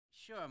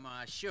Sure,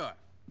 Ma, sure.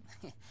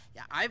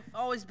 Yeah, I've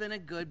always been a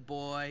good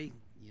boy.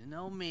 You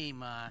know me,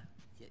 Ma.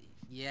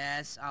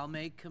 Yes, I'll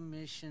make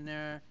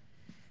commissioner.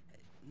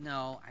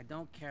 No, I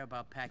don't care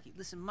about Packy.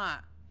 Listen, Ma,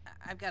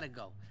 I've got to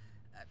go.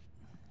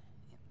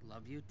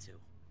 Love you, too.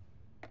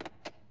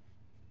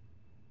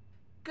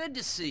 Good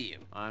to see you.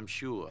 I'm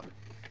sure.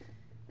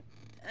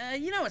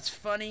 You know, it's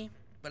funny,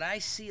 but I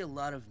see a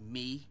lot of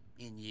me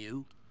in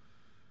you.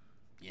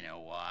 You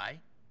know why?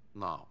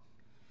 No.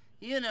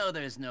 You know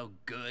there's no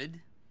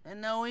good and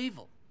no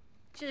evil.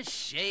 Just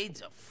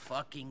shades of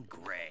fucking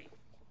gray.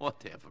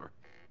 Whatever.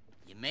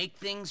 You make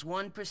things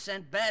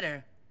 1%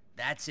 better,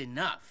 that's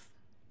enough.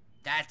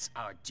 That's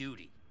our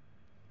duty.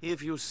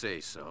 If you say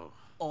so.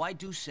 Oh, I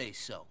do say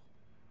so.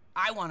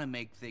 I want to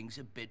make things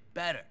a bit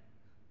better,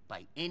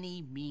 by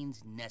any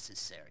means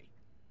necessary.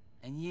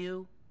 And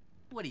you,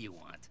 what do you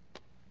want?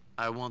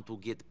 I want to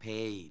get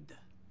paid.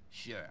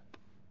 Sure.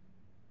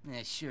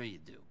 Yeah, sure you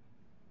do.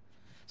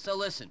 So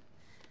listen,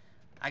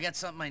 I got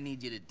something I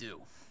need you to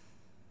do.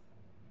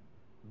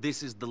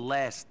 This is the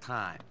last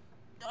time.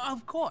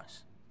 Of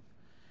course.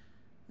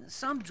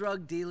 Some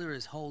drug dealer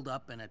is holed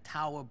up in a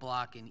tower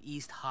block in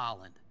East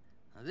Holland.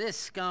 Now,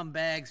 this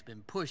scumbag's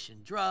been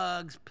pushing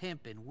drugs,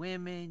 pimping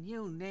women,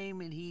 you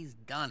name it, he's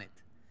done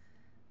it.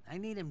 I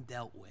need him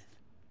dealt with.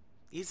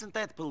 Isn't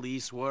that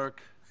police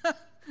work?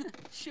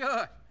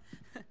 Sure.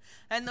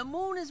 And the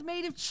moon is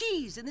made of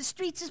cheese and the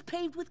streets is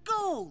paved with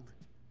gold.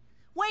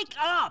 Wake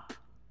up!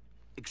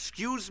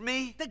 Excuse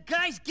me? The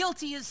guy's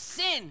guilty as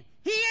sin.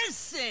 He is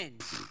sin.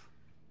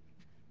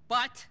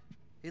 But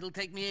it'll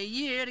take me a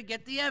year to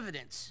get the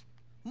evidence.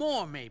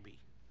 More, maybe.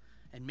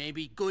 And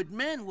maybe good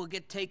men will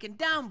get taken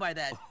down by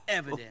that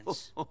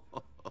evidence.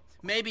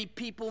 Maybe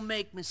people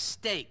make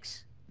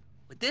mistakes.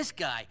 But this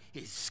guy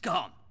is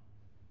scum.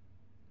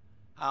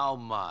 How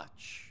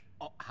much?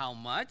 Oh, how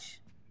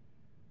much?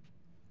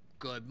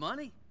 Good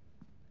money.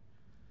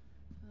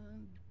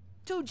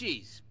 2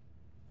 G's.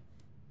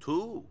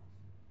 2?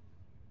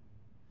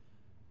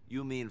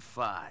 You mean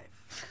 5?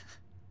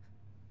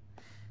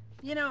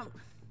 You know,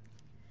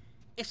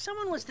 if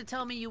someone was to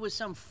tell me you was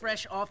some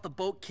fresh off the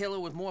boat killer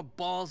with more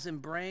balls than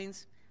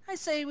brains, I'd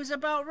say he was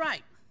about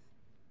right.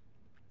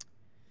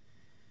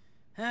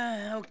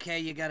 Okay,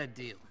 you got a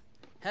deal.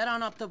 Head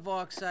on up to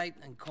Vox site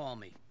and call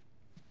me.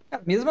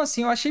 Cara, mesmo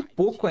assim, eu achei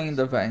pouco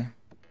ainda, velho.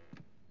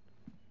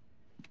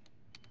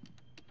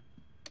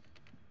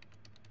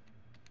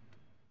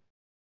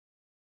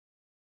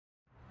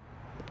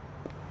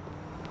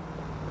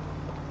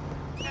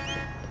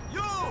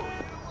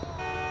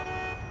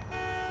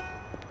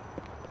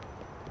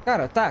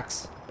 Cara,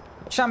 táxi.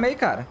 Chamei,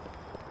 cara.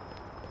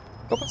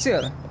 Ô,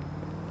 parceiro.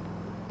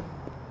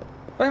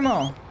 Ô,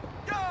 irmão.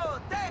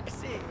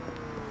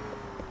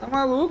 Tá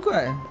maluco,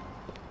 velho?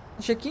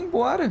 Achei que ia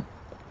embora.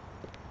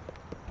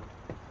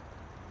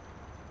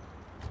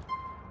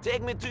 Take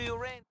me to your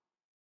rent.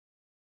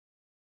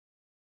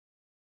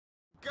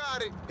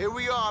 Got it. Here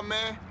we are,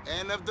 man.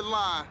 End of the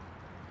line.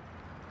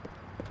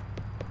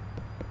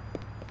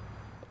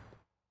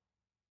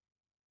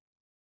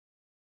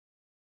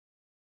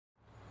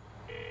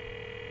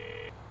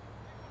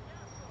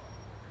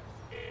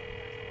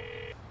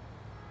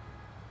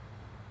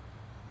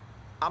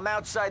 I'm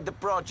outside the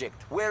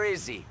project. Where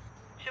is he?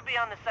 Should be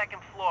on the 2nd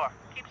floor.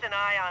 Keeps an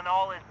eye on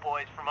all his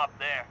boys from up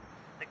there.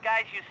 The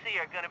guys you see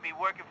are gonna be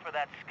working for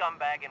that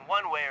scumbag in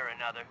one way or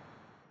another.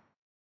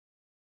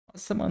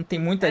 Nossa, mano, tem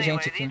muita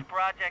Anyway, gente aqui. these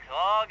projects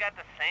all got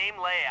the same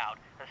layout.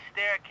 A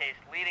staircase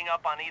leading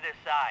up on either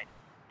side.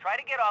 Try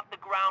to get off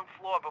the ground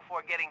floor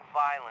before getting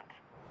violent.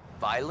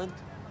 Violent?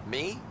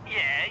 Me?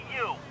 Yeah,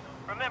 you.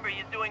 Remember,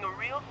 you're doing a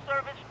real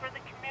service for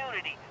the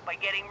community by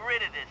getting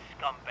rid of this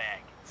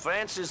scumbag.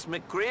 Francis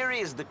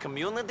McCreary is the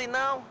community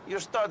now?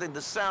 You're starting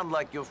to sound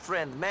like your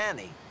friend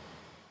Manny.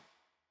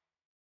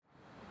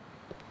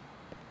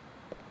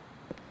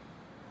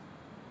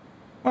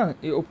 Mano,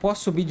 eu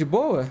posso subir de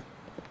boa?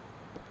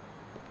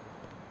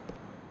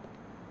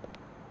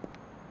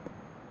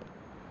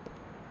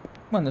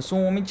 Mano, eu sou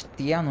um homem de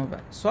terno,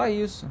 velho. Só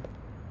isso.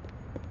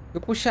 Se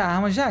eu puxar a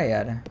arma, já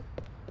era.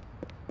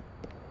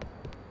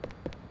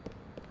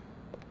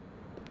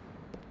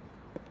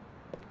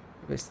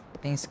 Deixa eu ver se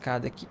tem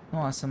escada aqui.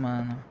 Nossa,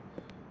 mano.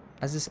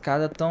 As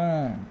escadas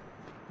estão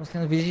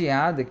sendo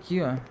vigiadas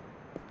aqui, ó.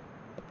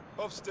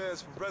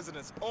 Upstairs for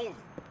residents only.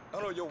 I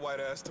know your white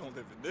ass don't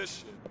live in this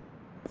shit.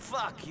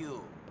 Fuck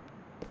you!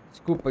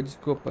 Desculpa,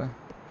 desculpa.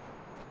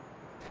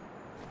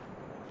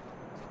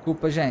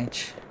 Desculpa,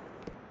 gente.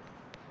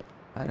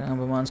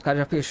 Caramba, mano. Os caras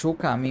já fechou o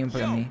caminho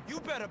pra mim.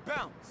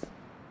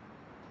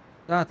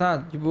 Tá,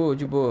 de boa,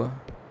 de boa.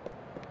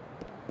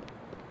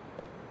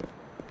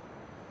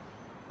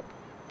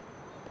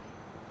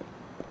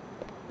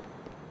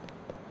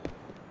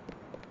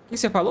 O que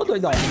você falou,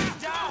 doidão?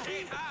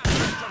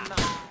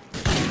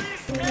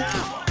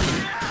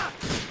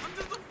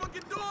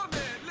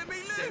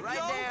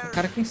 O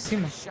cara aqui em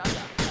cima.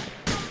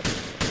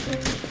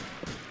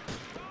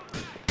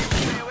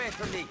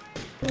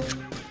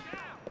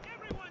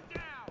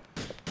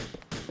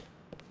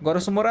 Agora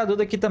eu sou morador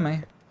daqui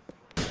também.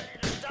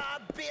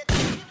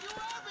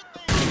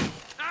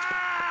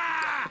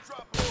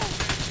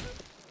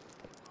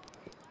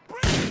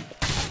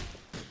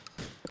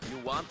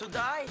 Want to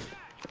die?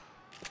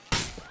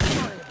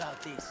 Sorry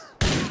about this.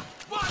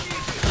 What is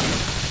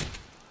it?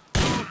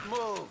 Don't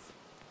move.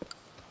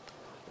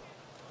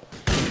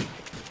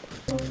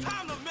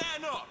 Time to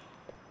man up.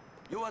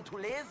 You want to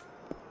live?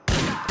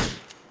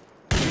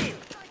 Kill.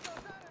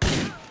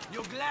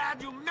 You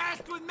glad you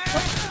messed with me?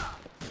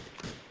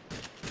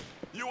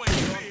 You ain't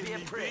seeing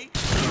me, B.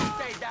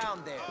 Stay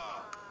down there.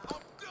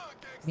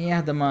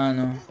 Merda,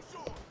 mano.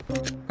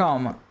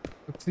 Calma.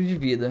 Eu preciso de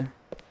vida.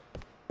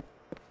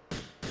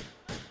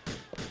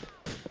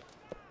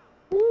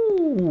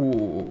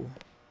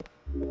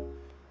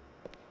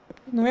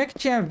 Não é que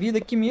tinha vida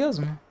aqui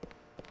mesmo?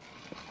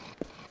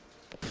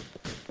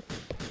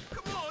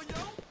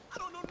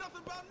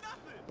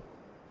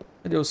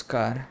 Cadê os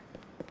caras?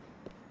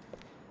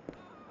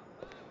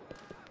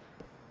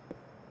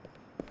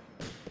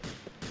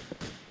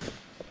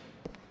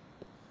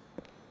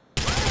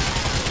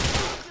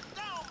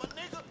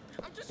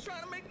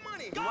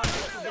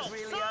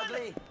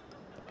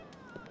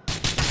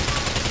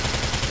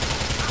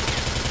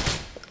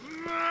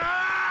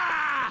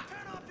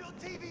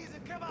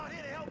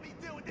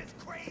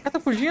 O cara tá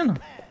fugindo?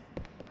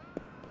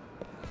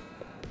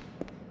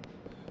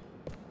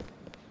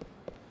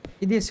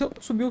 E desceu,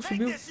 subiu.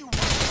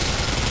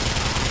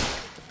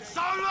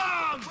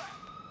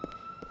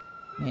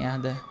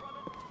 Merda.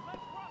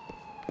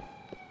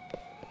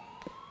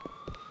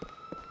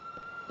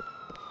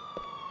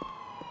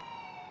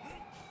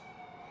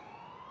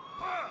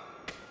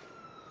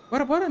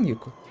 Bora,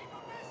 Niko.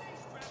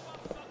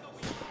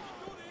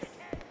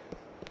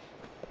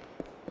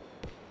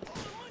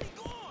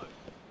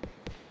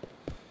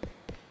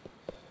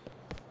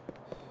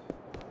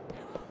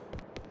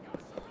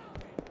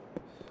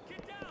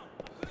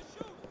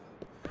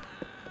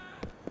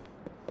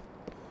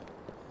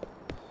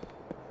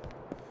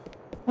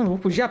 Mano, eu vou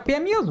fugir a pé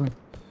mesmo.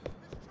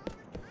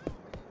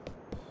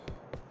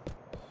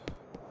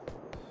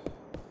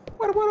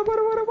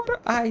 Bora.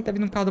 Ai, tá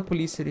vindo um carro da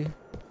polícia ali.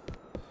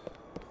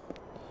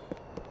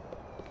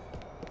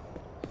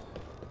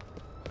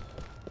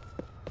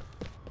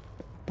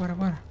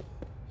 Bora.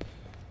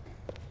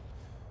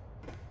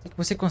 O que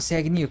você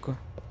consegue, Niko?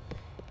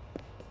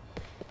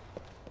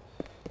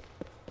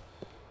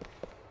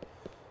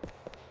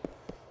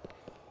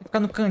 Vai ficar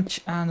no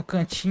cantinho. Ah, no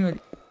cantinho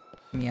ali.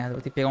 Merda,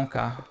 vou ter que pegar um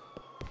carro.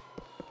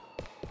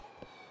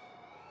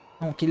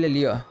 Não, aquele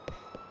ali, ó.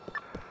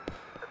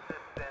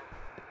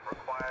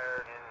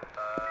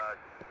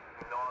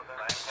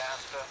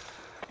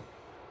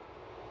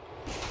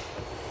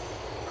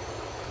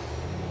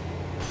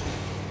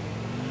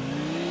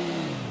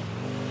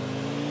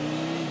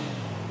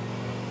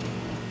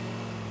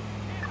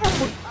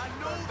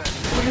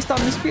 Eles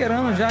estavam me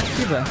esperando já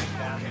aqui, velho.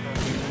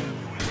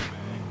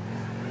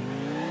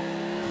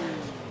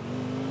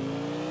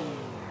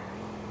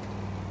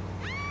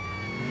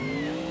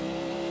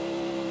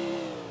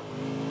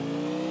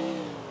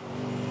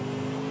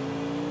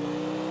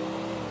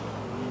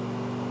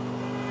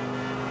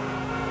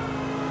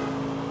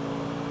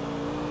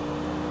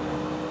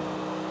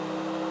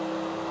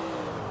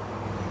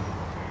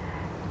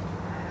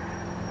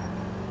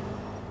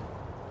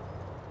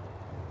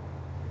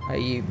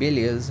 Aí,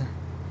 beleza.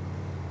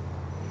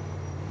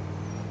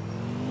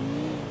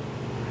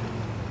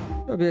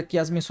 Deixa eu ver aqui,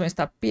 as missões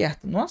tá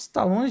perto. Nossa,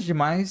 tá longe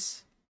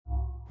demais.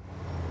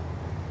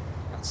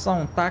 Só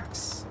um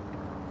táxi.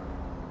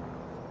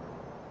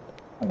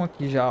 Vamos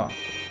aqui já, ó.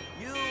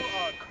 You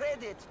are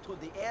credit to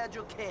the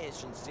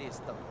education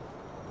system.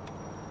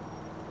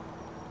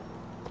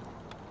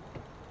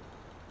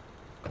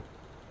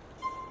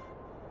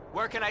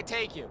 Where can I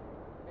take you?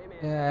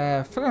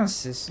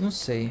 Francis, não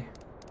sei.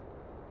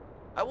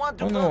 I want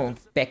to Vamos go no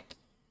to... PEC.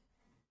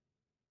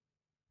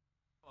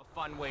 A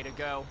fun way to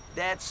go.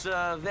 That's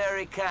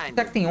very kind.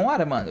 Será que tem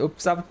hora, mano? Eu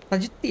precisava estar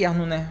de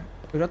terno, né?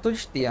 Eu já tô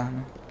de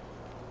terno.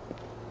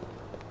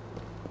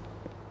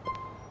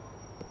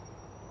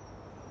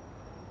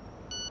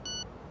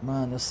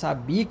 Mano, eu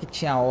sabia que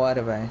tinha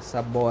hora, velho.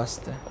 Essa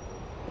bosta.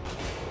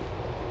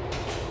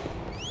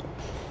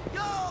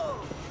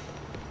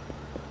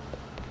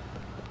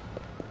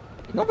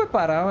 Não vai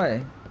parar,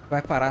 ué.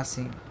 Vai parar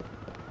sim.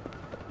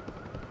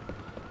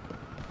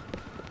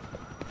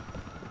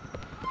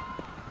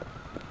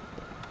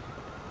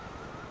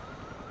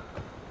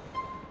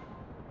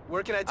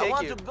 Where can I I take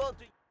want you? to go to...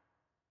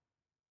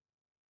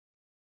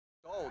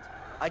 Gold.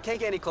 I can't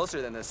get any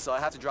closer than this, so I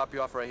have to drop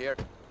you off right here.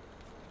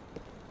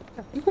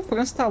 Por que o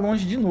França tá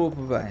longe de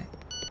novo, velho?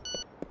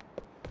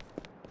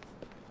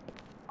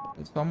 O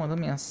pessoal mandou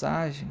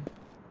mensagem.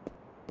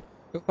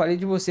 Eu falei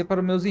de você para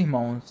os meus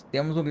irmãos.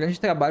 Temos um grande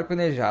trabalho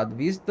planejado.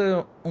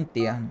 Vista um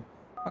terno.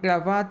 Para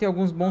gravar, tem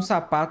alguns bons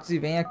sapatos e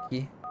vem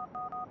aqui.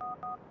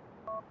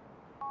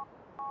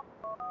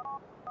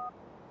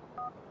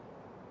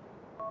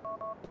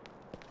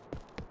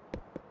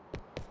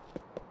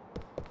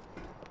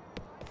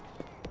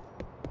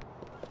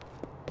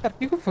 Cara, o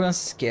que o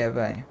Francis quer,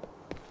 velho?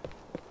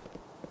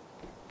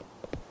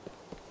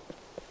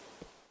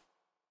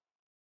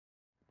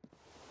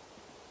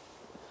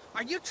 I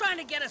Are you trying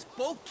to get us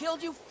both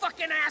killed, you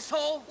fucking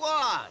asshole?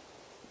 What?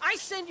 I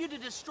send you to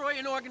destroy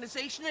an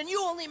organization and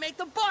you only make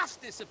the boss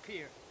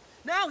disappear.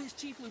 Now his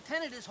chief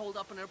lieutenant is holed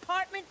up in an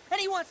apartment and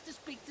he wants to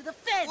speak to the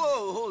feds.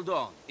 Whoa, hold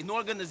on. An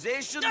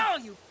organization? No,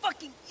 you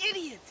fucking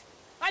idiot!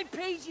 I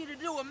paid you to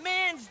do a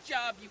man's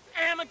job, you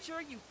amateur,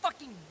 you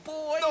fucking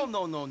boy!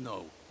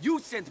 No. You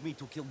sent me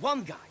to kill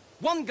one guy.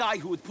 One guy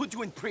who would put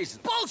you in prison.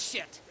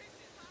 Bullshit!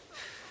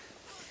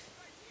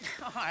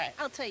 Alright,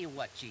 I'll tell you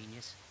what,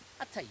 genius.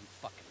 I'll tell you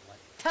fucking what.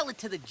 Tell it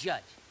to the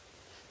judge.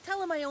 Tell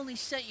him I only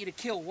sent you to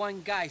kill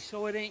one guy,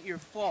 so it ain't your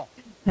fault.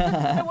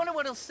 I wonder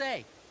what he'll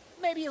say.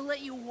 Maybe he'll let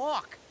you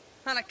walk.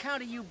 On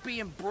account of you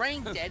being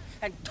brain dead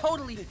and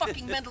totally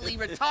fucking mentally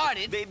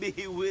retarded. Maybe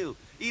he will.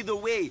 Either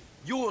way,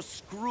 you're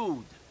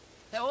screwed.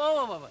 Hey,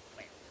 whoa.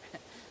 Wait.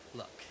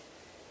 Look,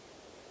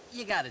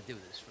 you gotta do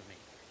this for me.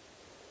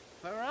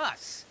 For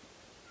us.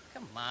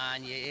 Come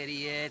on, you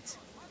idiot.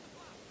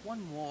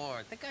 One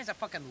more. The guy's a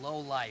fucking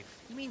lowlife.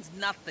 He means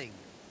nothing.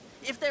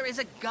 If there is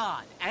a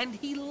God, and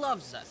he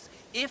loves us,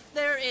 if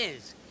there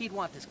is, he'd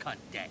want this cunt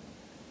dead.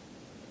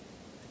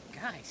 The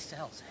guy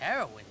sells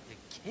heroin to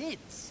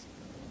kids.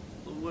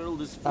 The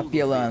world is Tá full of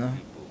apelando.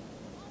 great people.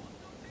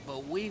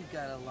 But we've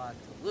got a lot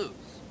to lose.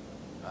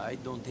 I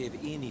don't have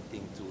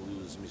anything to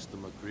lose, Mr.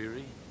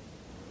 McCreary.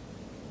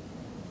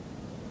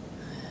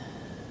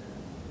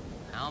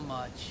 How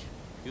much?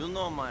 You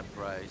know my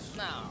price.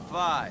 No.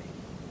 5.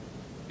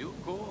 You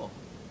call.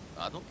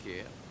 I don't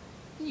care.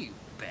 You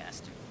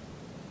bastard.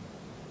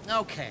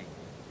 Okay.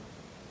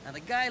 Now the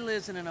guy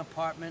lives in an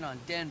apartment on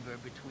Denver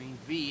between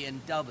V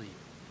and W.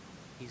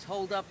 He's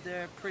holed up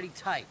there pretty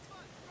tight.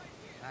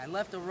 I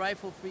left a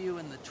rifle for you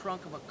in the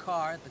trunk of a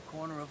car at the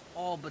corner of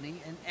Albany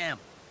and M.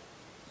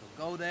 So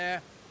go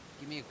there,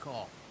 give me a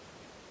call.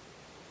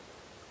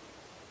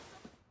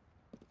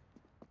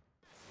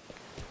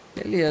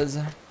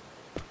 Beleza.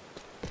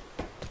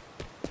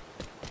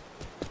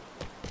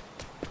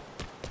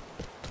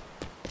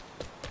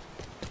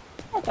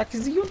 Um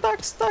táxizinho,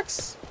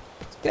 táxi.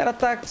 Espera,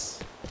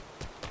 táxi.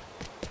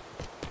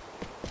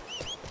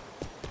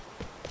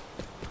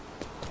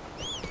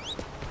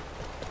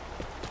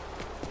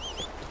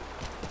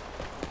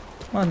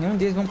 Mano, nenhum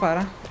deles vão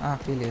parar. Ah,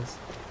 beleza.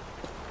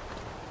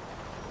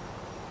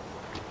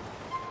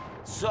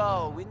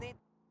 So, we need...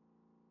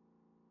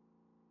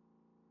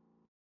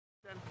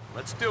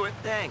 Let's do it.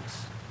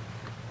 Thanks.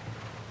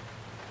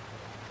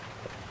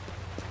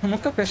 Eu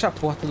nunca fecho a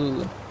porta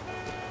do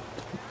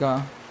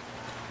carro.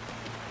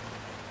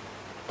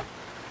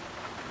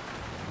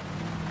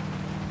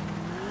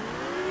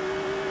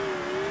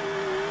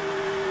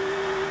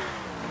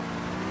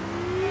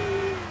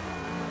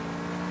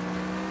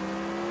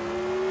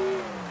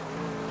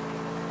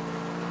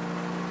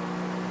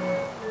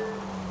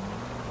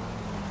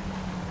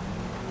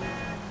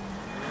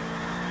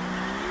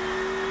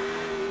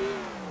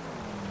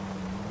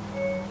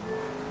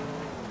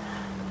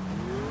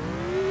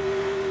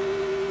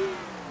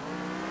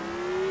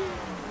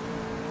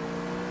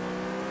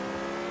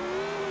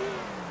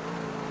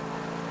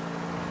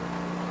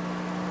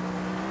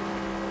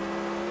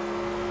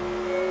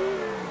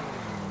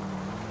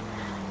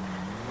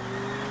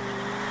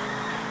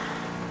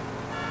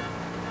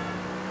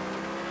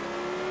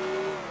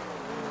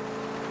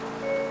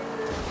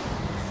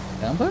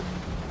 Caramba.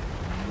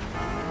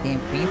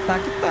 Tempinho tá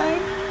que tá, hein?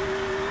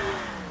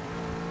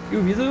 E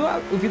o vidro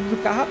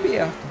do carro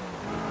aberto.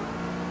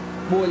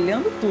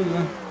 Molhando tudo,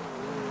 né?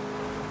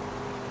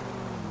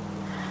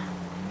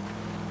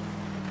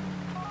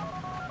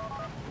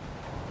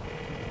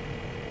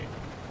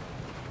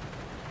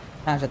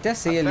 Ah, já até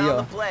sei ali,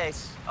 ó.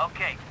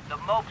 Okay, the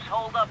mope's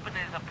holed up in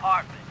his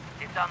apartment.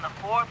 It's on the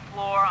 4th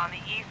floor on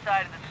the east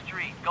side of the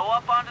street. Go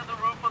up onto the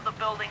roof of the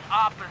building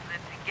opposite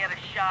to get a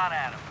shot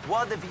at him.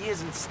 What if he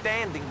isn't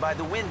standing by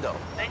the window?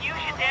 Then use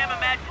your damn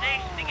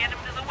imagination to get him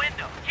to the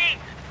window. Jeez!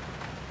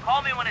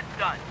 Call me when it's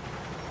done.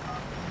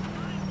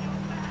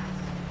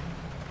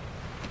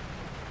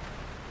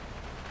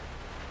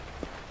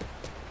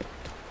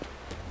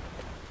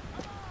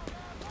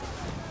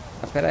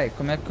 Ah, pera aí,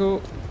 como é que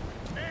eu...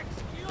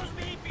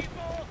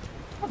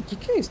 Ah, o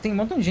que é isso? Tem um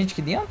montão de gente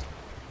aqui dentro?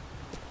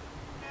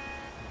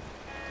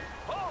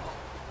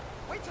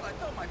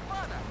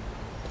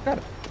 Cara,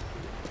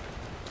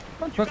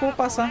 como é que eu vou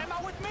passar?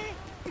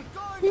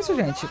 Que isso,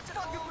 gente?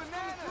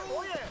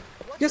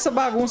 Que essa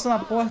bagunça na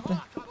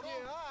porta?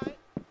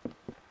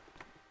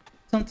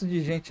 Tanto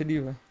de gente ali,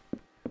 velho.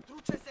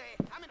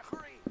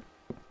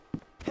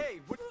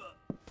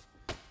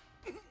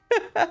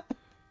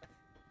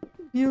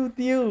 Meu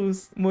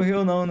Deus.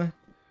 Morreu não, né?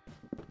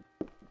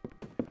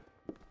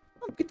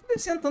 Por que tá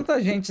descendo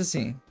tanta gente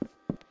assim?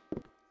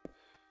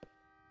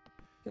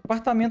 Que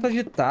apartamento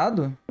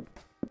agitado.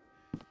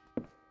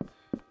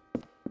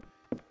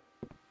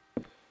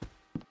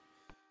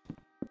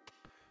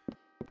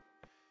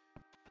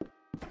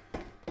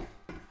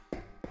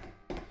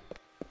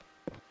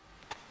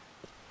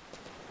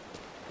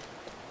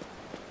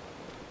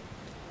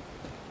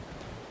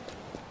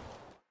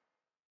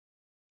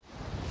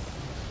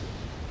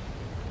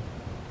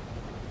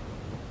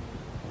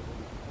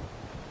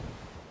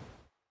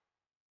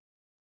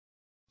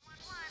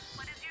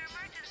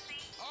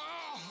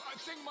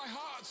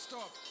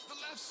 up. The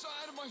left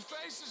side of my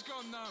face has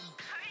gone numb.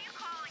 Who are you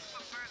calling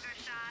for Burger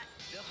Shot?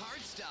 The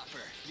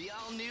Heartstopper, the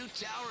all-new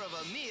tower of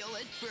a meal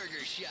at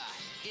Burger Shot.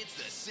 It's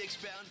the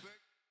 6-pound burger.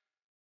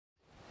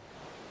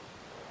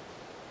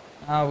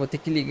 Ah, vou ter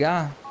que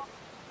ligar.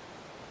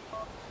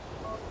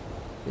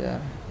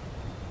 Pera.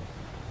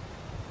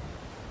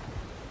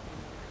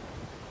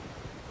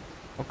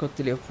 Qual que é o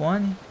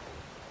telefone?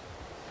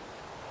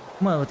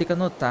 Mano, vou ter que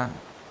anotar.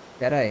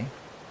 Pera aí.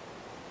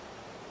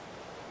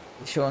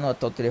 Deixa eu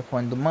anotar o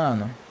telefone do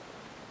mano.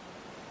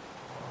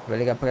 Vou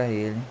ligar pra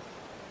ele.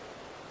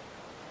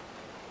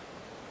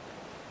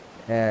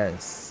 É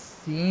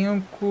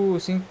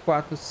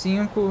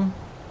 545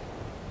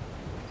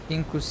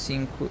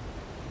 55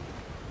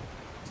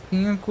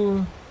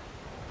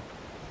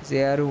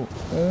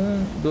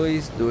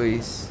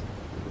 50122.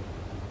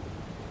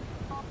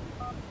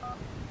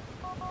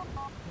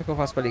 Como é que eu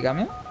faço pra ligar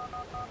mesmo?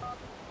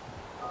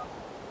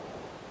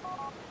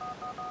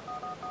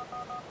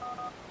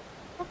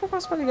 Como é que eu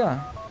faço pra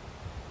ligar?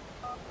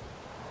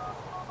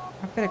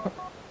 Ah, peraí.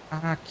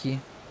 Ah, aqui.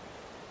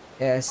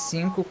 É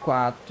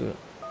 54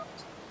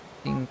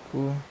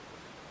 5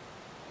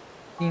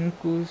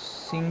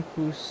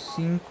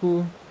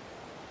 555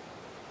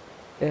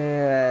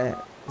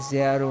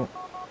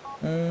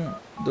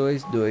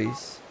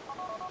 0122.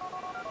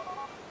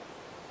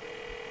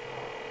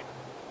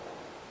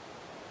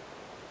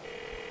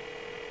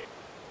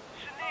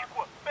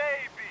 Shaniqua,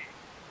 baby!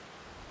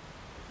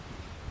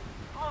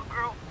 Look,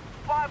 girl,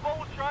 5-0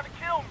 was trying to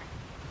kill me.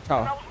 Tchau.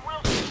 And I was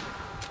real...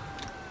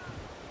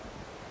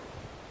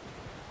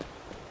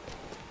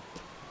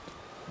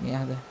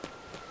 Merda.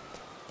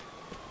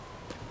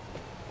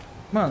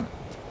 Mano.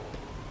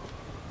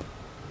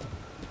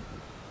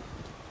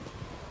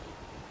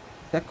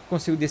 Será que eu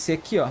consigo descer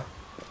aqui, ó?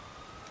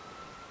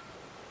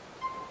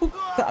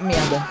 Puta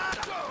merda.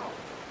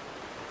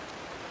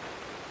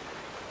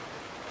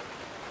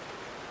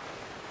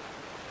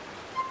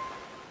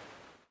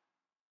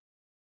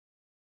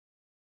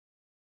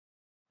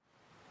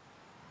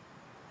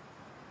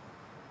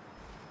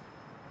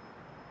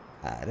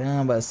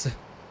 Caramba.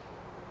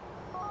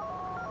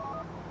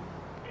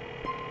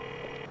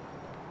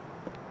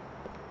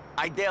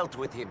 I dealt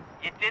with him.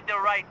 You did the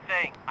right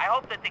thing. I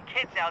hope that the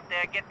kids out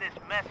there get this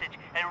message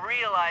and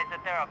realize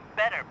that there are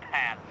better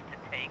paths to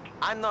take.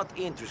 I'm not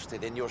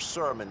interested in your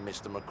sermon,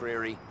 Mr.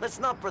 McCreary. Let's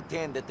not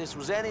pretend that this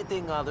was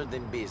anything other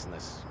than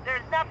business.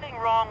 There's nothing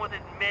wrong with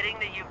admitting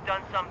that you've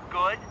done some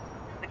good.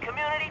 The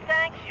community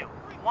thanks you.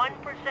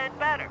 1%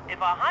 better.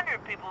 If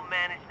 100 people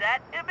manage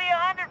that, it'll be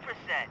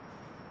 100%.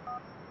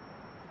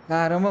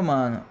 Caramba,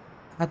 mano.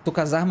 Ah, tô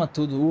com as armas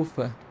tudo,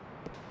 ufa.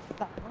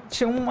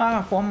 Tinha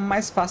uma forma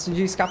mais fácil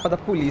de escapar da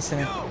polícia,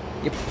 né?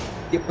 E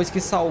depois que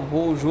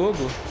salvou o jogo,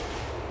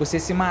 você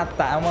se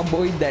matar é uma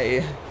boa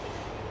ideia.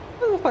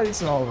 Eu não vou fazer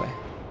isso não, velho.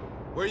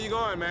 Where you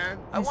going, man?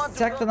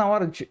 Será que tá na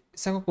hora de...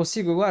 Será que eu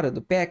consigo agora,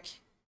 do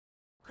pack?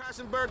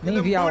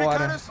 Nem vi a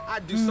hora. Acho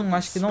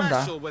que não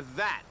dá.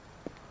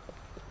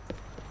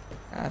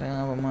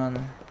 Caramba,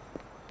 mano.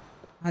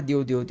 Ah,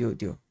 deu.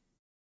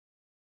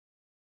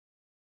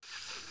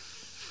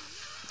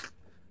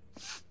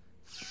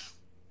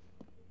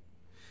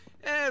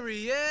 There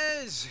he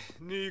is,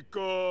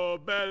 Niko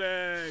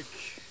Bellic.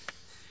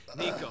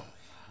 Niko,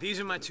 these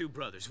are my two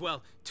brothers.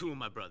 Well, two of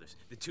my brothers,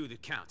 the two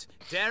that count.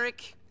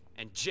 Derek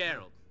and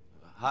Gerald.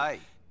 Hi.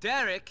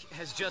 Derek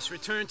has just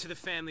returned to the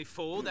family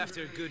fold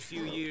after a good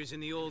few years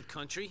in the old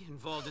country,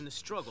 involved in the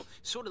struggle.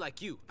 Sort of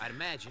like you, I'd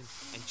imagine.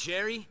 And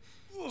Jerry's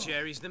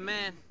the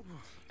man.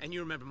 And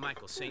you remember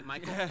Michael, St.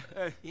 Michael?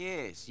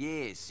 Yes,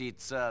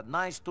 it's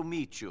nice to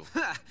meet you.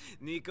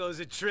 Nico's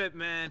a trip,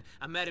 man.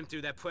 I met him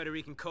through that Puerto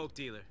Rican coke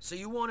dealer. So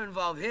you want to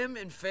involve him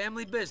in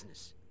family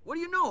business? What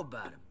do you know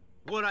about him?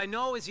 What I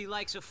know is he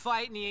likes a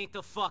fight and he ain't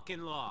the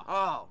fucking law.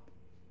 Oh.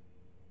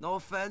 No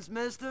offense,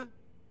 mister.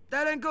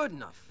 That ain't good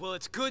enough. Well,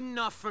 it's good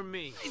enough for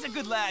me. He's a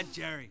good lad,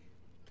 Jerry.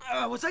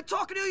 Was I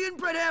talking to you,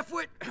 inbred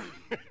halfwit?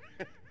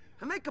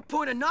 I make a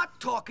point of not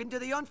talking to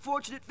the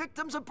unfortunate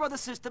victims of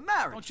brother-sister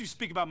marriage. Don't you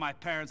speak about my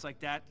parents like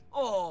that.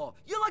 Oh,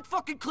 you're like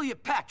fucking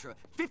Cleopatra.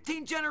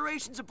 15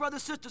 generations of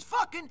brother-sisters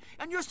fucking,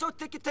 and you're so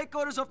thick you take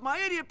orders off my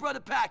idiot brother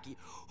Packy.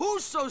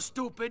 Who's so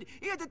stupid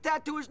he had to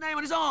tattoo his name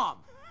on his arm?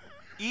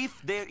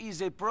 If there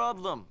is a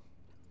problem,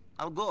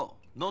 I'll go.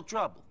 No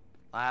trouble.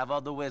 I have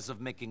other ways of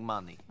making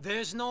money.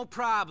 There's no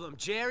problem.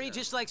 Jerry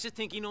just likes to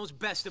think he knows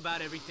best about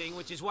everything,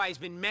 which is why he's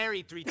been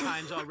married 3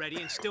 times already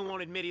and still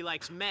won't admit he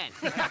likes men.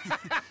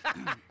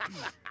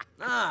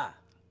 Ah,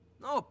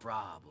 no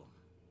problem.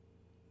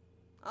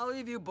 I'll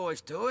leave you boys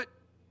to it.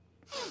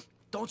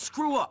 Don't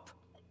screw up.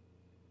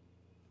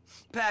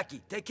 Packy,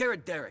 take care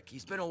of Derek.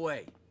 He's been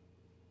away.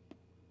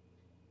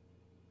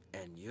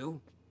 And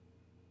you?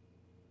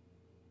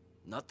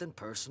 Nothing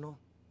personal,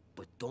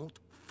 but don't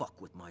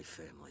fuck with my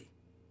family.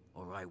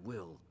 Or I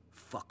will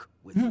fuck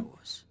with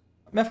yours.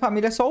 Minha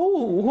família é só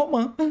o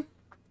Roman.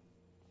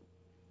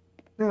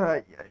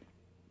 Ai.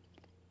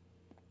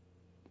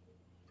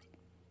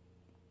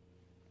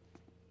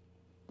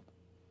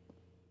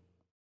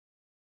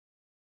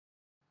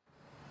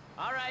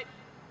 All right,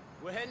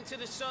 We're heading to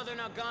the southern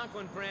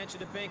Algonquin branch of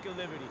the Bank of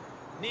Liberty.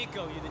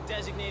 Niko, you're the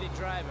designated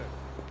driver.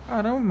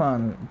 Caramba,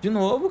 mano. De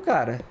novo,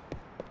 cara.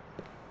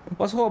 Não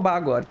posso roubar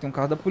agora. Tem um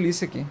carro da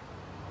polícia aqui.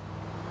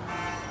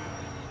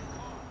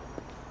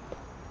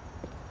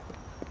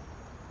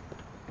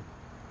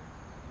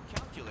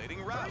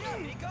 Calculating route.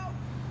 Niko.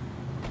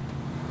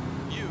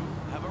 You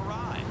have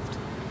arrived.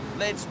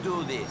 Let's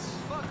do this.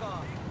 Fuck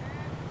off.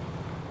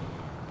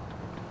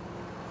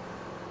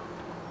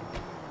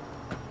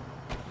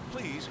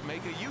 Please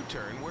make a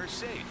U-turn where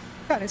safe.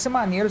 Cara, isso é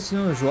maneiro assim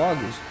nos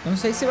jogos. Eu não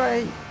sei se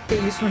vai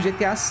ter isso no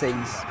GTA 6.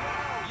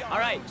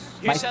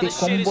 Mas tem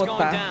como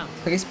botar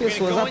 3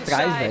 pessoas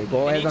atrás, velho,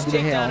 igual é na vida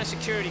real.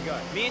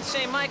 Me and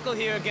St. Michael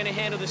here are gonna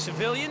handle the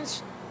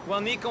civilians,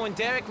 while Niko and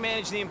Derek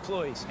manage the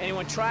employees.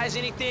 Anyone tries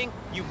anything,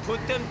 you put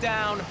them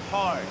down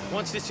hard.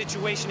 Once the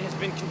situation has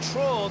been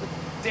controlled,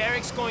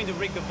 Derek's going to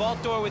rig the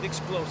vault door with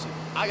explosive.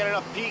 I got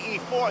enough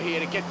PE4 here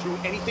to get through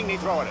anything they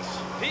throw at us.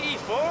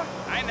 PE4?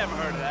 I ain't never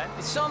heard of that.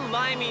 It's some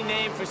limey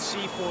name for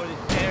C4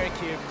 that Derek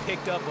here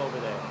picked up over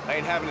there. I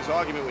ain't having this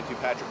argument with you,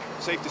 Patrick.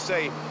 Safe to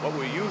say, what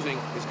we're using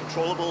is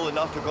controllable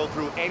enough to go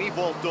through any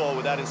vault door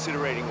without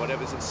incinerating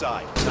whatever's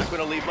inside. Not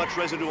gonna leave much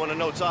residue on the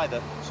notes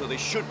either, so they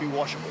should be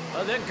washable.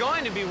 Oh, they're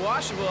going to be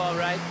washable, all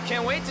right.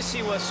 Can't wait to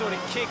see what sort of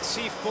kick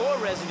C4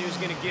 residue is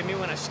gonna give me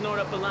when I snort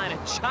up a line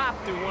of chop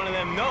through one of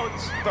them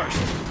notes. First,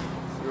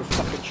 you're a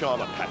fucking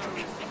charmer,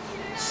 Patrick.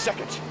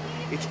 Second,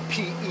 it's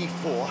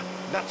PE4,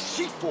 not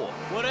C4.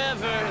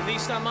 Whatever, at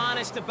least I'm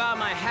honest about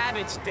my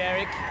habits,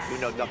 Derek. You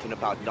know nothing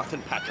about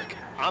nothing, Patrick.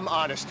 I'm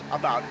honest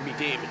about me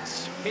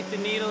demons. Hit the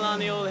needle on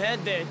the old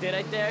head there, did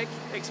I, Derek?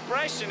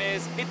 Expression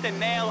is, hit the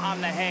nail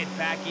on the head,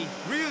 Packy.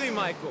 Really,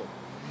 Michael?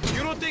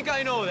 You don't think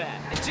I know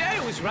that? And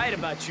Jerry was right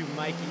about you,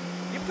 Mikey.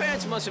 Your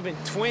parents must have been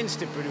twins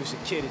to produce a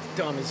kid as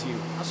dumb as you.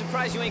 I'm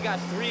surprised you ain't got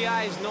 3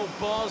 eyes, no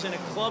balls, and a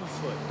club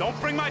foot. Don't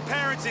bring my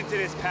parents into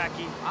this,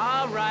 Packy.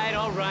 All right,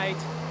 all right.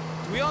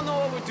 Do we all know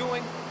what we're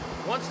doing?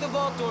 Once the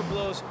vault door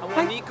blows, I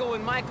want Niko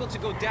and Michael to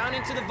go down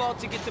into the vault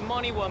to get the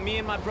money while me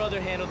and my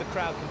brother handle the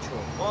crowd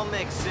control. All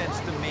makes sense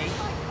to me.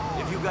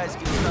 If you guys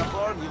can stop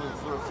arguing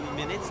for a few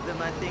minutes,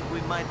 then I think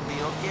we might be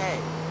okay.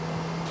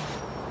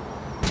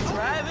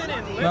 Driving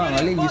and Não,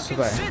 olha living in isso, fucking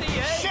velho. city,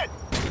 eh? Shit!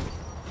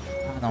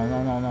 Não,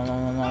 não, não, não,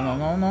 não, não,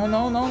 não, não,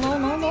 não, não, não,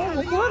 não,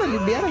 não. Vambora,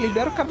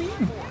 libera o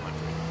caminho.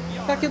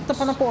 Tá aqui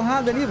tapando a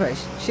porrada ali, velho.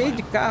 Cheio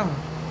de carro.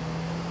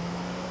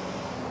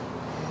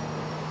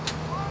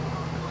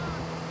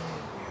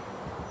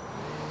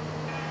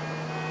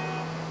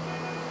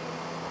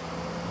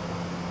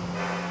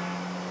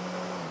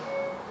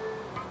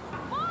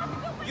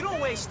 You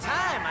don't waste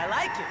time, I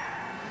like it.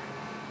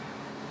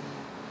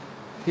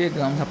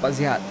 Chegamos,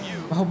 rapaziada.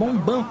 Vai roubar um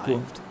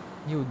banco.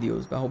 Meu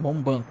Deus, vai roubar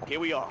um banco. Here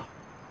we are.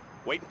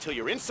 Wait until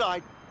you're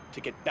inside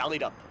to get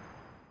bellied up.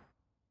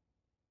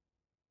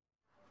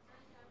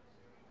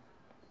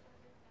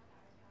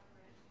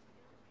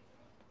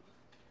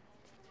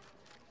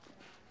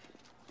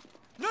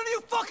 None of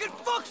you fucking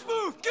fucks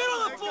move! Get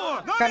on the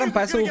floor! Cara,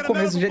 parece o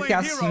começo do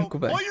GTA V,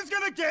 velho.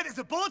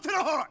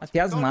 Até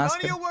as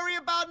máscaras. None of you worry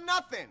about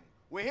nothing.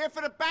 We're here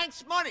for the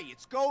bank's money.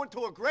 It's going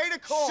to a greater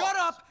cause. Shut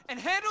up and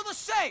handle the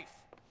safe!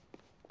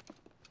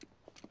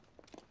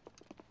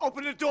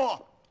 Open the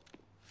door.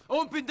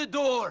 Open the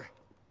door!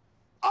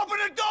 Open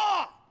the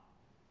door!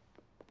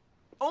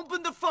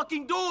 Open the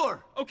fucking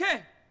door!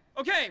 Okay,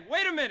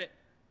 wait a minute.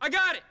 I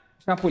got it.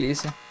 Chamar a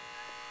polícia.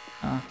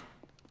 Ah.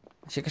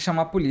 Achei que ia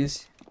chamar a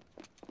polícia.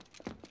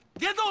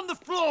 Get on the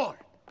floor!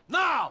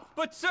 Now!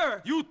 But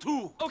sir, You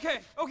too!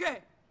 okay.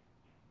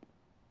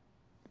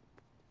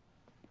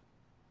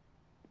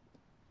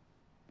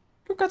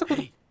 Que o cara tá com...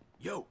 Hey,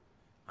 yo,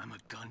 I'm a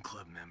gun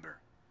club member.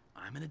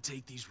 I'm gonna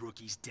take these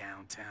rookies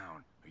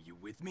downtown. Are you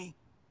with me?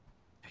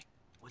 Hey,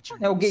 what's your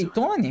É o name, Gay son?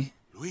 Tony?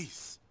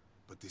 Luis,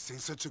 but this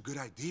ain't such a good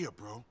idea,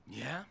 bro.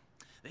 Yeah?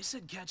 They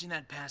said catching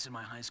that pass in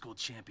my high school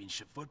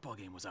championship football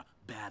game was a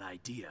bad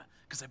idea,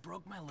 because I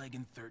broke my leg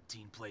in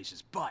 13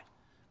 places, but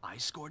I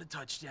scored a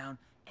touchdown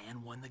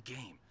and won the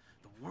game.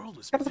 The world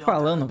was cara tá filled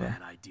out falando, of velho?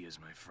 bad ideas,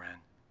 my friend.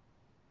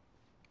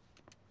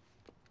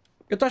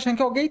 Eu tô achando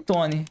que é o Gay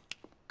Tony.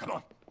 Come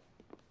on.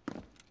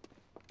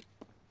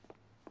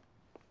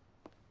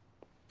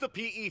 The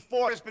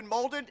PE4 has been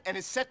molded and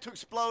is set to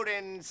explode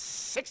in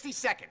 60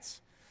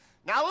 seconds.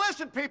 Now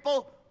listen,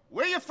 people.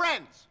 We're your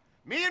friends.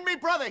 Me and me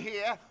brother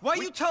here. Why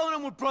are you telling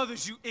them we're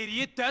brothers, you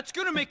idiot? That's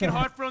gonna make it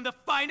hard for them to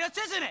find us,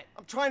 isn't it?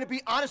 I'm trying to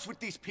be honest with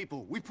these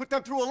people. We put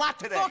them through a lot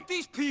today. Fuck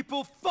these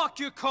people, fuck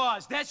your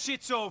cause. That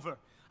shit's over.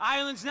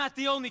 Ireland's not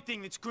the only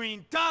thing that's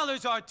green.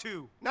 Dollars are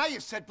too. Now you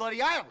said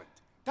bloody Ireland.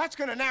 That's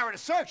gonna narrow the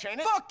search, ain't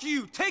it? Fuck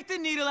you! Take the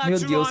needle out Meu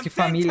your Deus, arm, que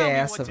then família tell é me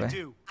essa, what to velho?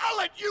 do. I'll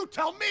let you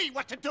tell me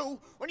what to do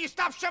when you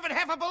stop shoving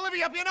half of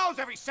Bolivia up your nose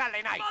every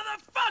Saturday night.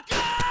 Motherfucker!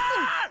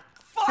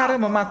 Fuck!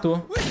 Caramba,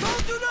 matou. We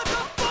told you not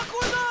to fuck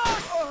with us!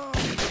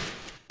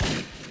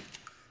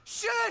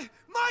 Shit!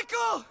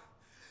 Michael!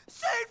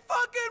 Saint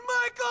fucking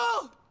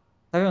Michael!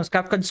 Tá vendo? Os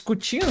caras ficam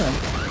discutindo.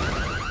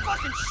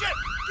 Fucking shit!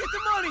 Get the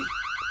money!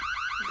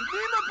 Me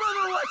and my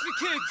brother will watch the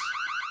kids!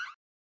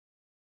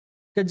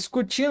 Fica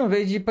discutindo, em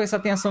vez de prestar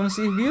atenção no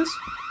serviço.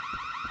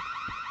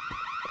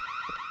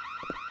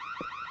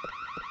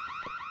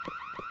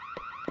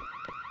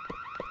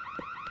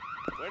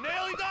 We're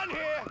nearly done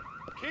here.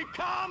 Keep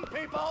calm,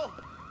 people.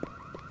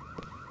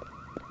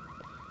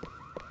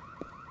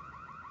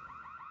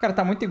 Cara,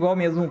 tá muito igual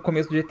mesmo no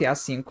começo do GTA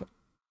V.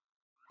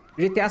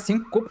 GTA V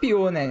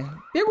copiou, né?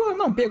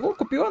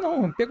 Copiou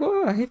não.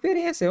 Pegou a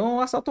referência. É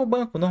um assalto ao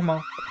banco,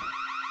 normal.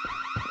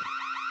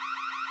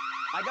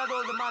 I got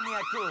all the money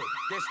I could.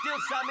 There's still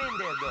some in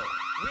there, though.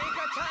 We ain't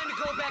got time to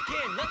go back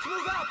in. Let's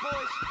move out,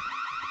 boys.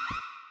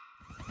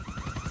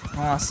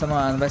 Nossa,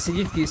 mano. Vai ser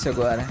difícil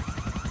agora.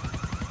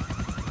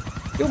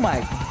 E o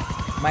Mike?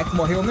 O Mike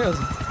morreu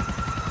mesmo?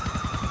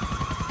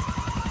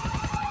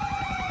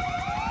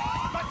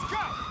 Let's go!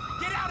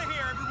 Get out of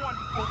here, everyone!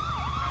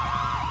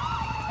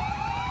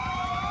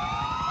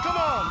 Come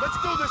on, let's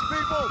do this,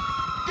 people.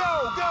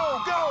 Go, go,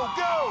 go,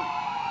 go.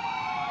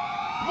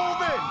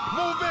 Move in,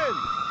 move in.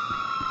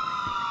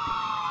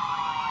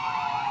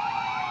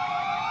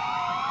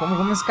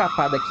 Vamos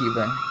escapar daqui,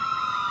 velho.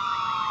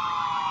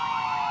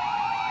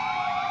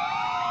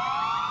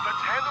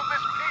 Let's handle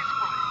this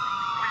peacefully.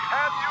 We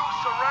have you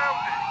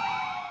surrounded.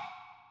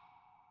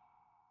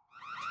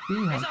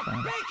 Ih, There's a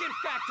rapaz. bacon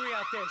factory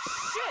out there.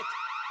 Shit!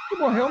 E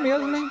morreu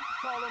mesmo, hein?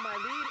 Follow my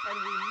lead and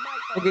we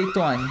might... Joguei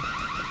Tony.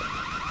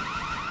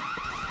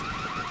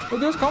 Meu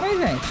Deus, calma aí,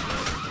 gente.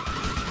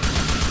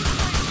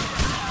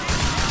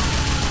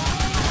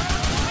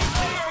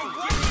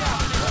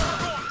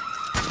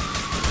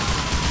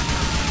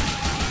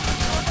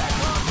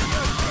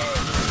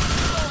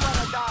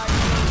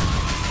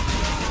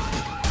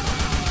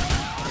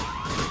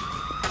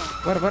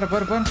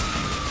 Bora.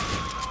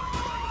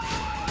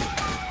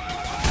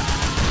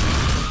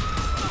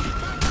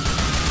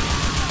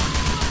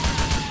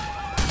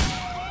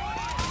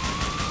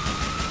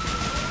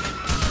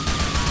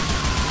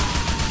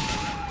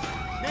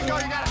 Niko,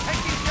 you gotta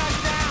take these guys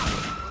down.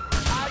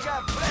 I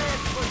got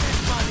plans for this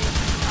money.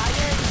 I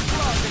ain't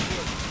bluffing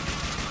it.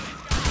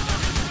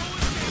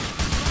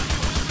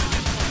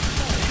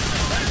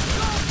 Let's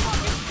go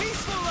fucking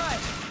peaceful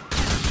life.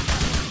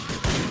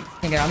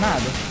 Tem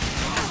granada?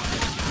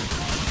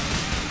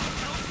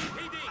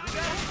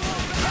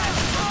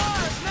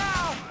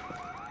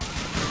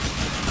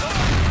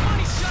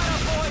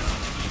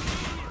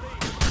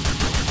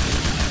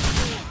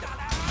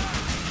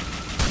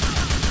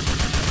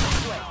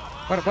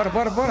 Bora.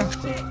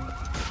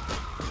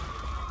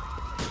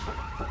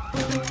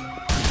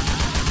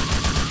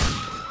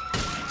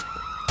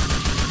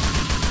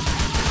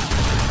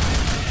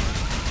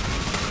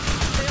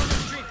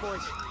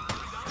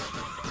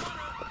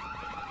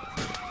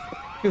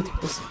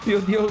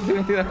 Meu Deus, eu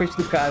entrei na frente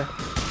do cara.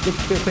 O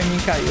pra mim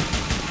caiu.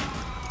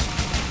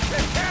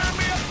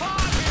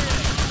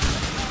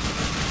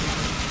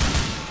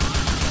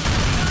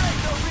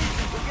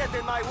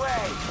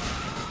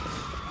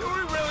 Do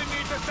we really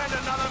need to send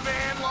another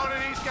van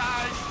loaded these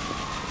guys?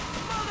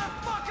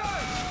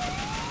 Motherfuckers!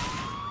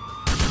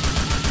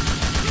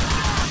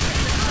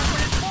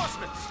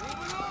 Reinforcements!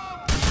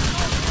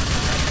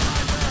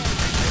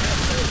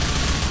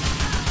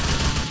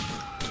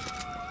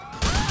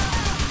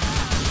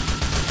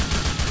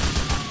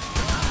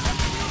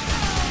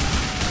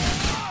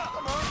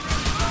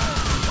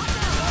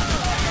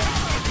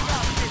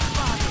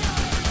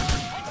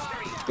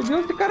 Meu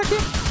Deus, esse cara aqui.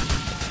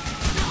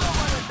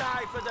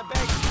 Die for the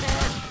big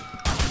kid.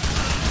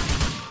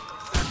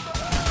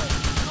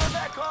 Go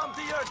back home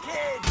to your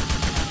kids.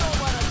 You don't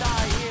want to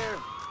die here.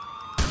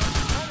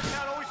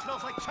 Chinatown always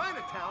smells like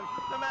Chinatown,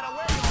 no matter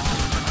where you are.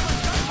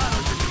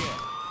 Gunpowder's in here.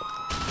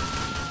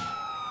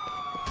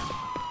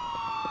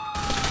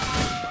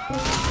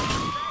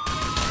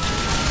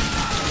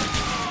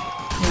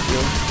 Meu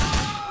Deus.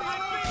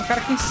 O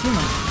cara aqui em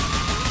cima.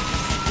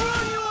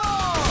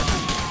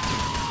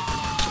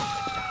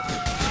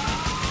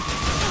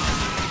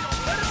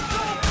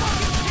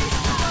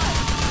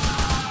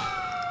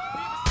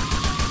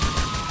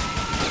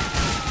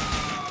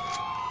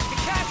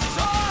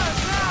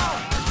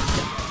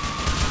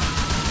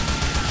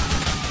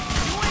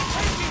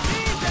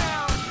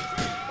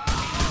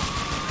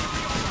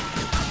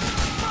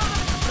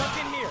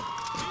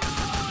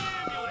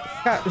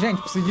 Cara,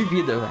 gente, preciso de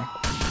vida, velho.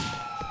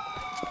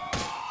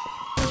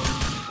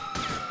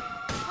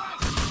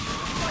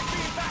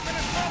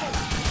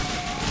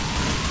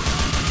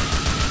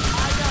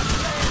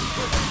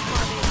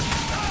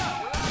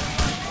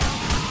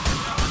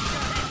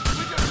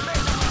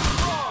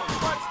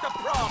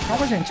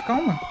 Calma, gente,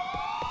 calma.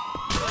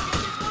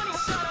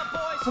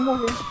 Vou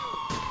morrer.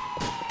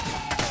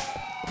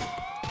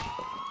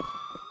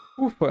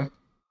 Ufa.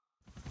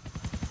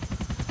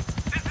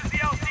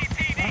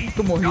 Ai, que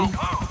eu morri.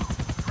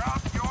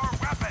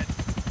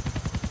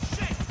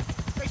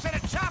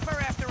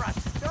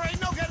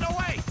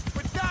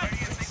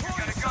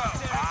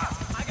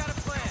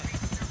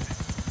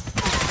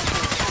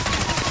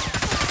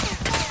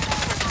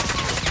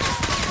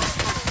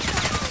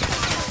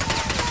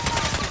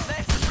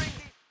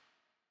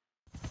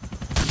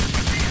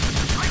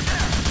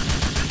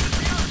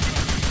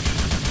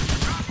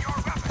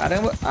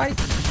 Caramba, ai.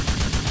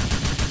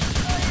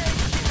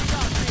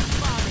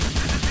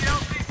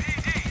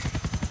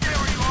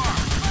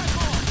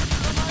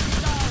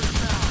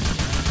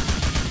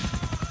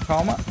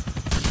 Calma.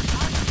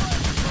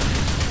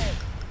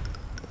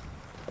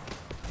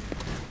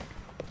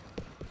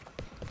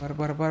 Bora,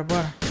 bora, bora,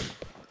 bora.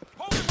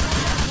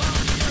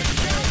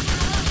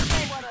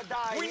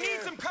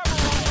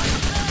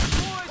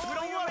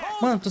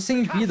 Mano, tô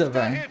sem vida,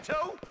 velho.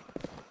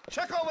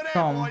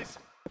 Calma.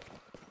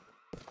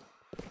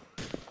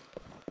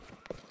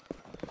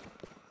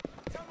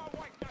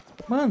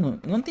 Mano,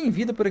 não tem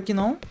vida por aqui,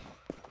 não.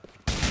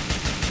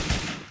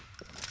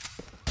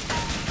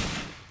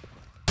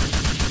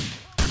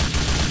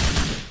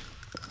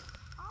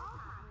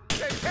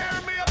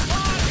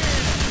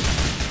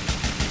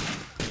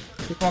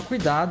 Tem que tomar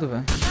cuidado,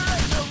 velho.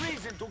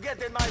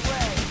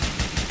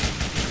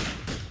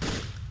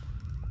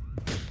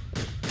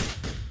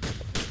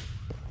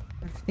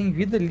 Tem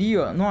vida ali,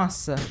 ó.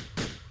 Nossa.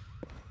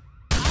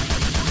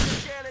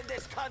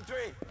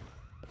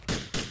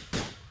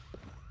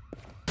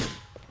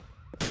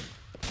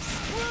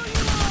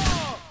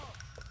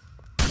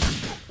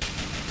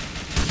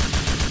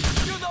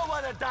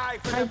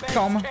 Ai,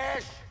 calma.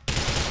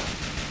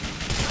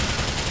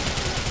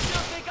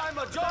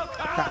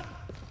 Tá,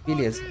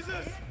 beleza.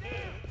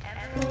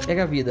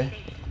 Pega a vida.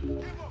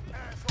 Meu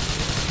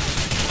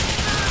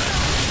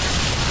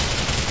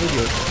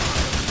Deus.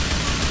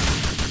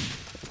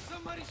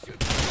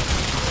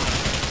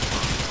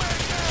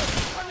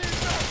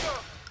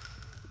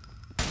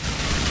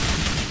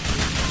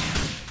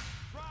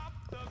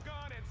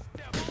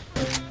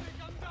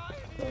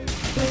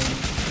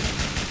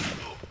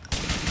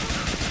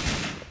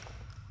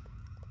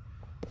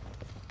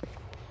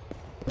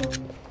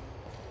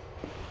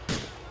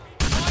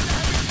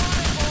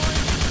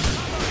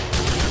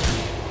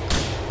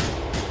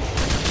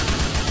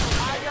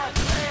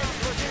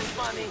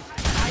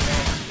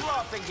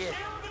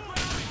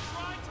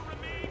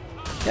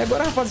 E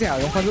agora, rapaziada,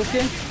 vamos fazer o quê?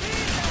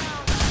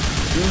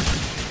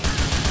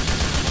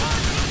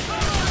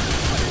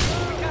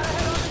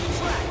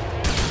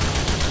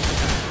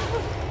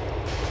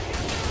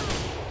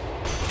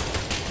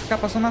 Ficar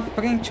passando na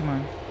frente,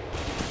 mano.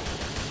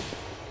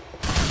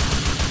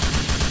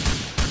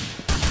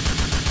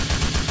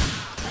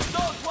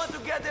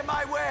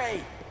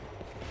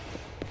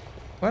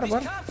 Bora,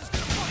 bora.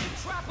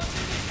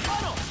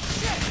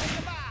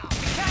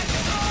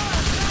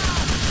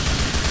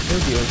 Meu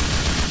Deus.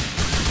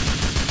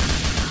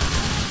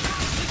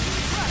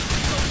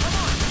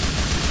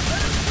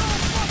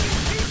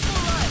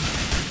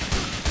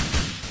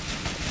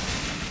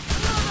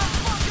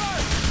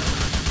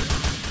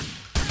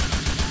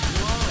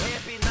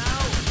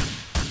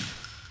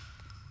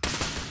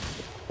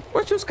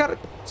 Poxa, os caras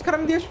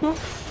me deixou.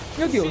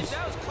 Meu Deus.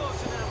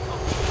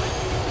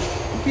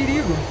 Que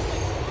perigo.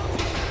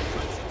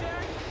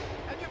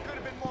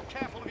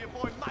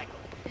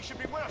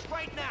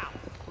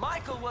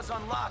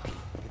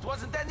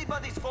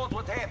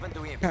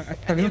 Cara,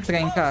 tá vindo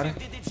trem, cara.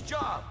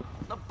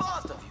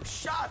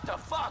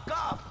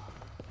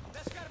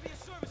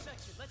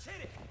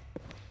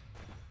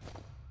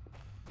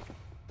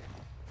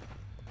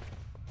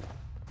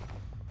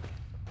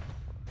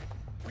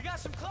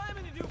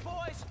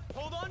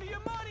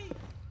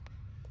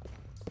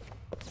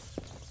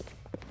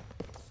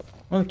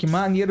 Mano, que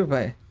maneiro,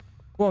 velho.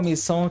 Pô, a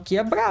missão aqui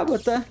é braba,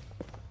 tá?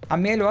 A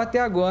melhor até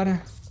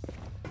agora.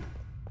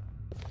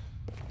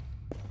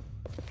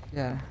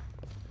 Já.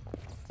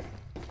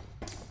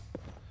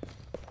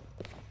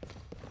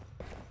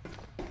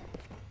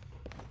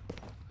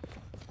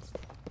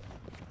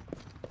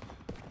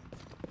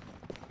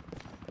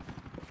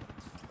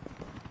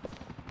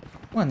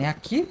 Mano, é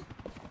aqui?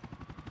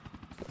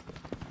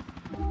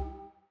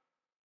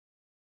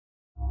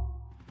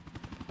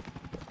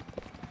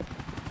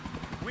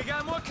 We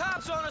got more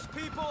cops on us,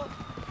 people.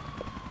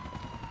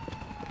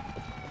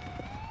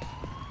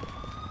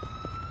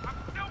 I'm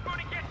still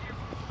gonna get you.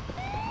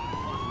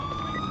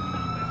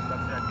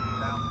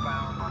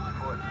 Southbound on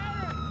foot.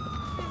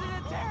 Is it a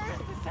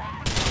terrorist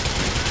attack?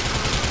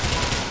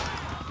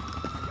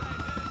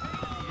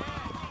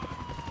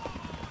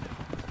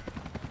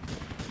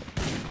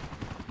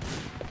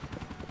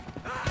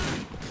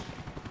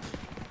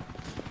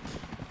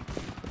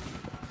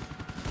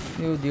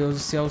 Meu Deus do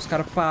céu, os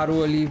caras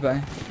parou ali,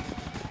 velho.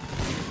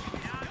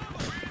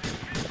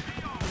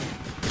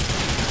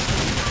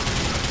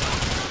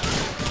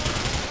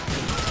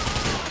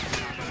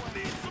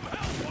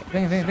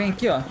 Vem, vem, vem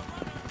aqui, ó.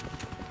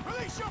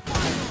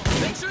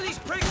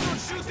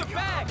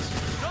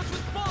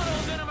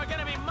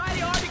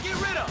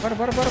 Bora,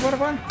 bora, bora, bora,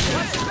 bora.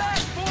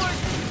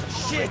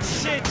 Shit,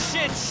 shit,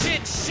 shit,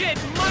 shit, shit,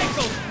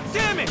 Michael!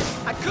 Damn it!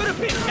 I could have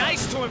been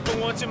nice to him for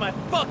once in my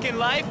fucking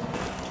life.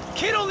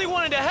 Kid only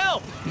wanted to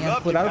help.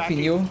 Yeah, furar o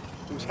pneu.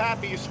 He was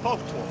happy you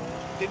spoke to him.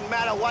 Didn't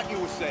matter what you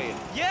were saying.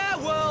 Yeah,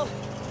 well,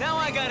 now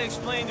I gotta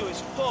explain to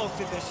his folks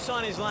that their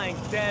son is lying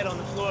dead on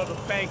the floor of a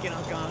bank in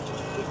Algonquin.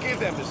 We'll give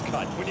them his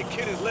cut when your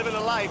kid is living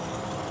a life.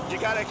 You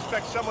gotta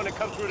expect someone to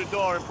come through the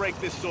door and break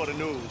this sort of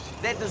news.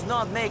 That does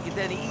not make it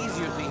any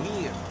easier to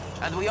hear.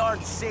 And we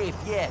aren't safe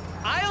yet.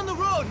 Eye on the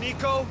road,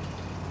 Niko.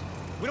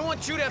 We don't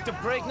want you to have to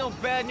break no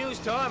bad news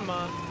to our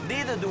mom.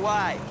 Neither do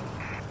I.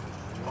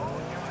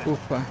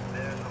 Ufa.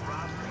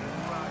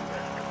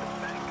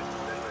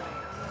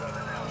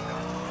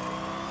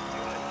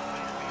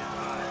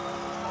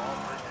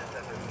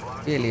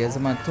 Beleza,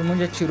 mano. Todo mundo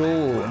já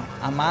tirou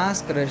a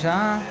máscara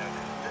já.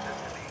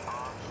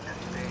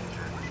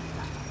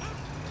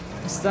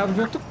 Precisava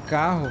de outro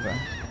carro, velho.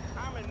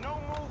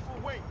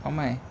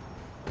 Calma aí.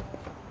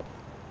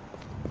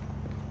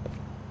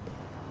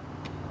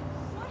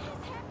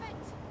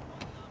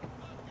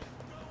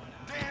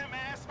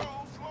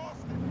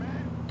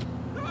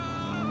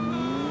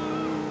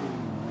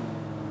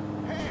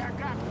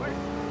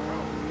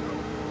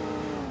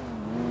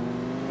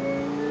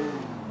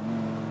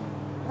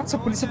 Nossa, a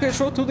polícia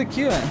fechou tudo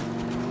aqui,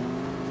 velho.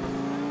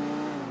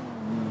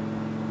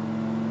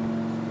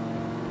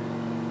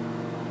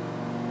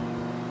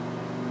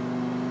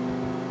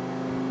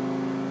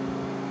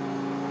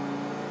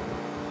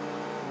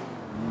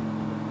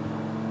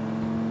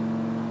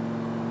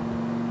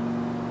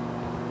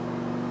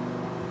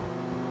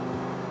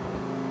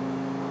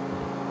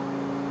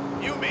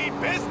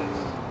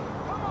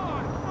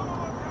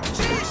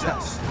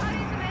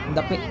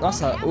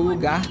 Nossa, o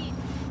lugar...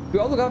 O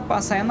pior lugar pra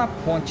passar é na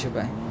ponte,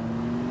 velho.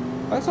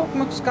 Olha só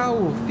como é que os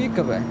carros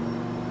ficam, velho.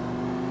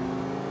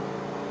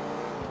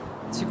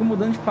 Eles ficam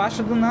mudando de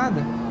faixa do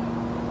nada.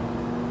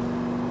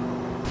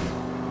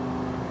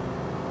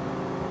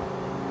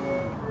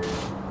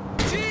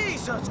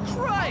 Jesus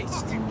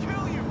Christ!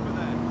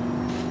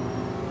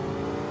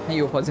 Aí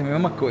eu vou fazer a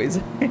mesma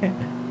coisa.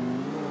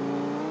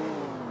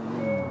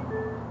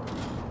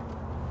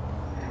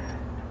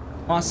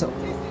 Nossa,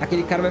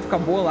 aquele cara vai ficar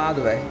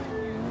bolado, velho.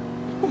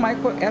 O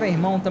Michael era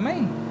irmão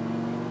também?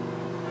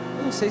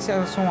 Eu não sei se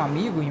era só um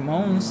amigo,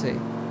 irmão, não sei.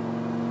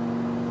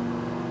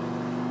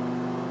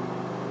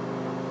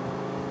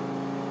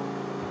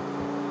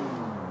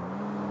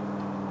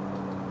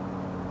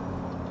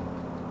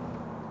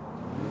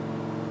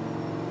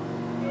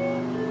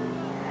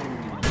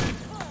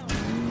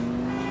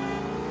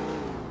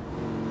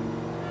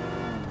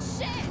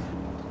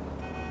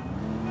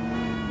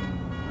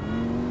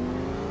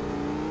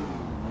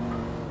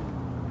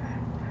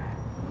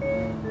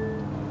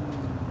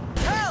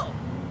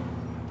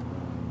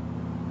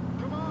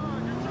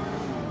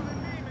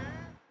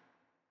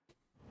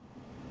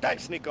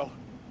 Thanks, Niko.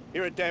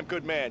 You're a damn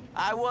good man.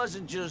 I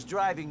wasn't just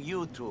driving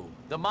you two.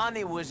 The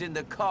money was in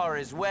the car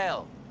as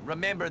well.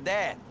 Remember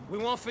that? We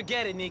won't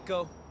forget it,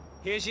 Niko.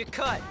 Here's your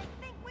cut.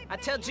 I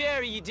tell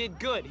Jerry you did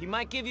good. He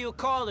might give you a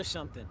call or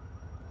something.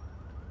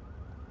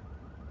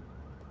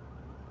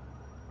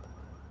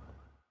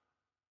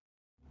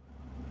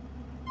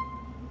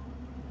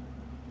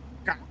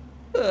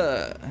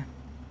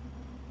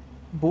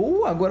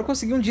 Boa, agora eu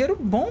consegui um dinheiro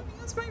bom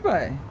mesmo, hein,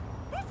 vai.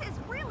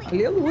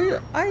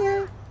 Aleluia. Ai,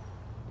 ai.